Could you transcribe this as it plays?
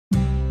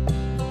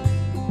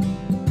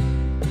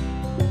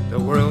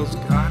world's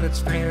got its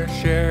fair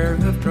share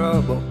of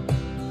trouble,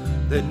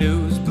 the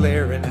news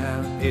blaring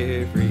out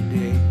every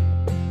day.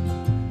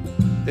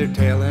 They're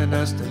telling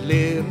us to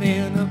live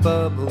in a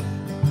bubble,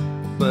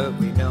 but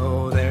we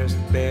know there's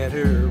a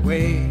better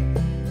way.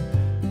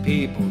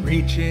 People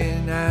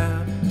reaching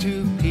out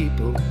to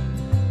people,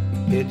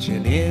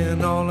 pitching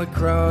in all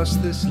across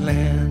this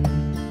land,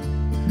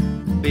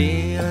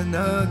 being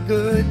a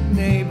good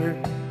neighbor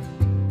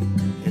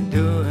and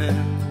doing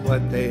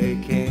what they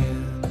can.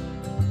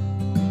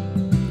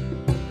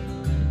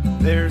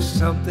 There's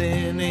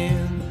something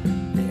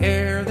in the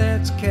air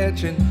that's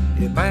catching,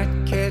 it might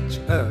catch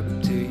up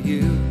to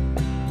you.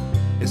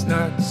 It's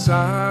not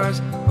SARS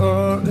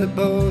or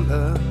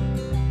Ebola,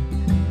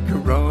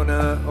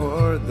 Corona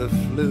or the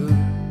flu.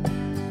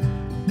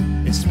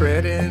 It's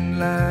spreading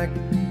like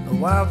a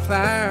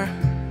wildfire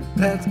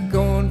that's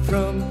going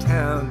from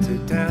town to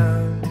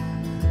town.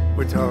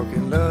 We're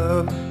talking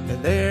love,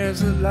 and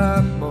there's a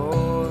lot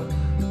more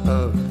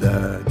of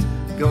that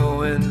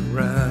going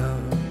round.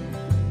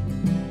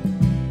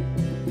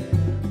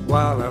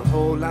 While our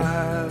whole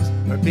lives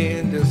are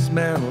being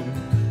dismantled,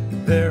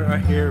 there are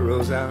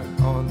heroes out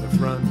on the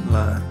front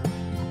line.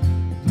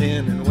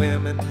 Men and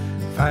women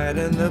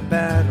fighting the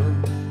battle,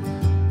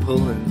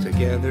 pulling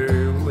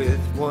together with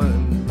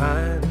one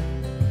mind.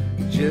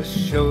 It just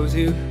shows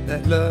you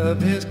that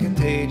love is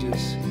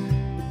contagious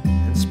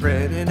and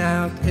spreading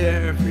out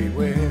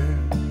everywhere,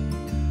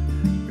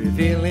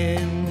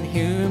 revealing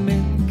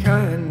human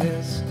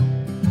kindness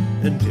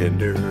and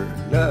tender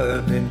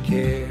love and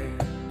care.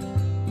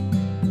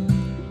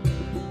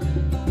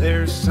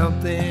 There's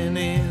something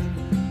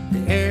in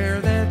the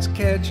air that's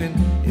catching,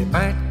 it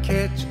might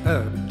catch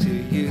up to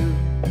you.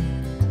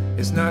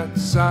 It's not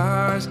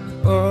SARS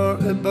or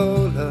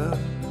Ebola,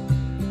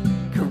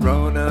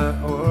 Corona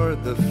or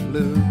the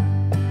flu.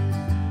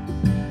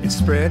 It's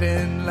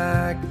spreading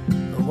like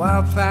a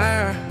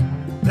wildfire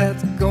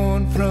that's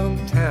going from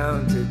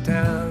town to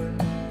town.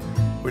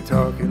 We're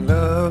talking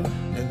love,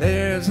 and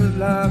there's a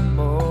lot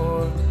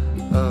more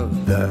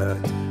of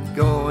that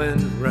going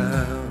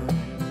round.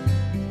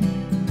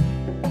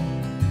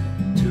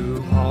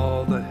 To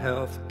all the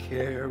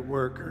healthcare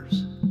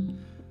workers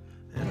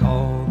and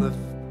all the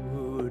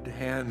food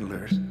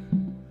handlers,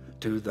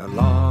 to the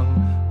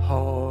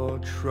long-haul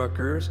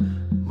truckers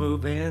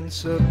moving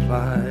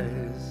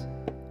supplies,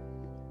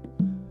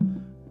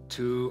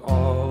 to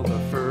all the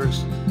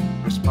first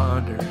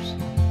responders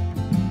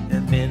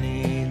and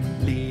many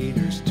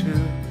leaders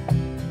too,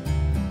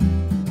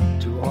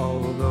 to all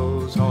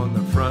those on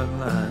the front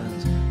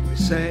lines, we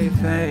say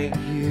thank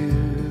you.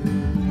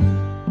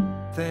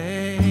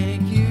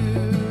 Thank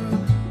you.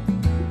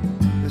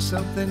 There's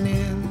something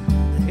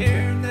in the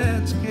air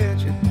that's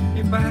catching,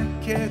 it might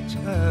catch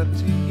up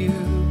to you.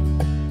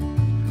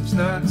 It's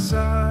not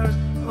SARS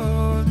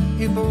or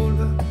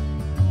Ebola,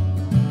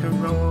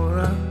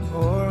 Corona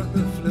or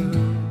the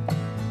flu.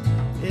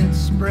 It's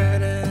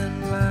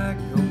spreading like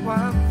a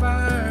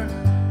wildfire,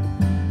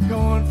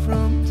 going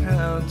from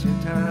town to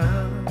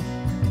town.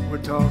 We're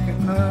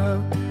talking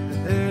love,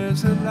 and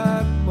there's a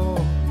lot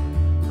more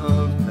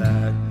of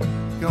that